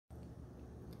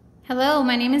Hello,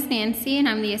 my name is Nancy and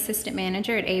I'm the assistant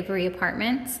manager at Avery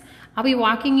Apartments. I'll be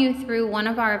walking you through one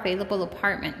of our available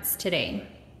apartments today.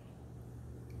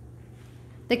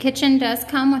 The kitchen does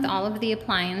come with all of the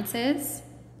appliances.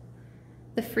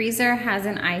 The freezer has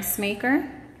an ice maker,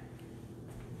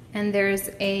 and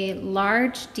there's a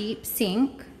large deep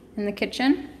sink in the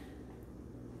kitchen.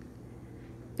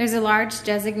 There's a large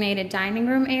designated dining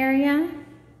room area,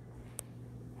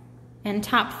 and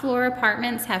top floor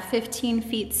apartments have 15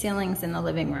 feet ceilings in the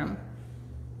living room.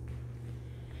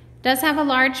 It does have a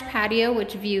large patio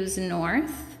which views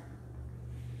north.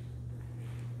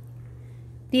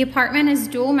 The apartment is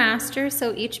dual master,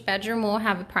 so each bedroom will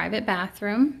have a private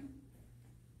bathroom.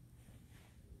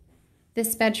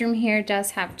 This bedroom here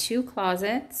does have 2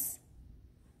 closets.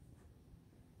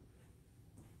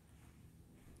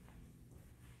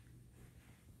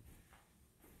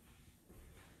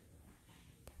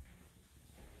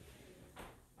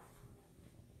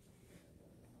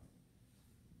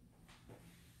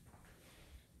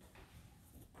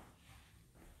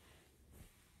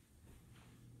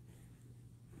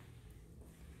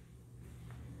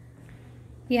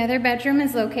 The other bedroom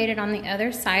is located on the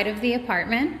other side of the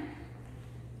apartment.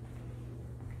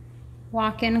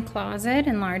 Walk-in closet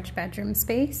and large bedroom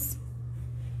space.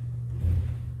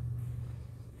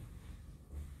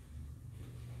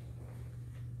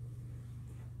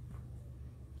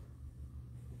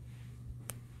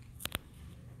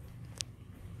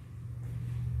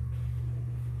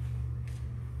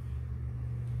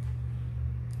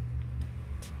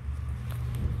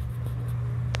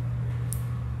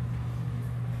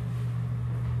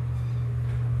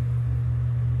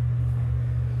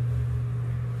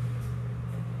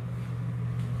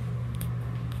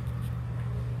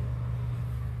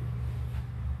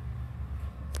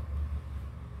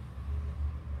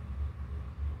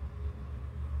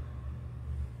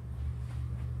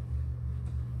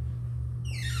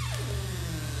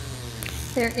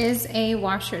 There is a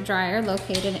washer dryer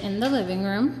located in the living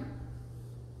room.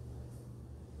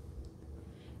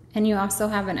 And you also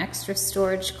have an extra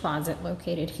storage closet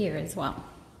located here as well.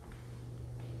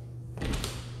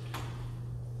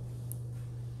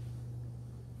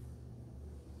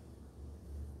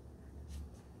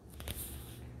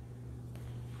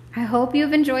 I hope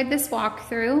you've enjoyed this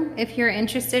walkthrough. If you're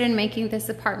interested in making this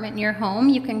apartment your home,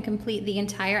 you can complete the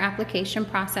entire application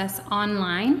process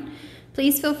online.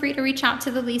 Please feel free to reach out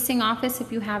to the leasing office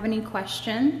if you have any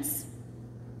questions.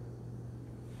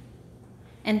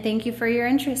 And thank you for your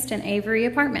interest in Avery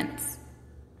Apartments.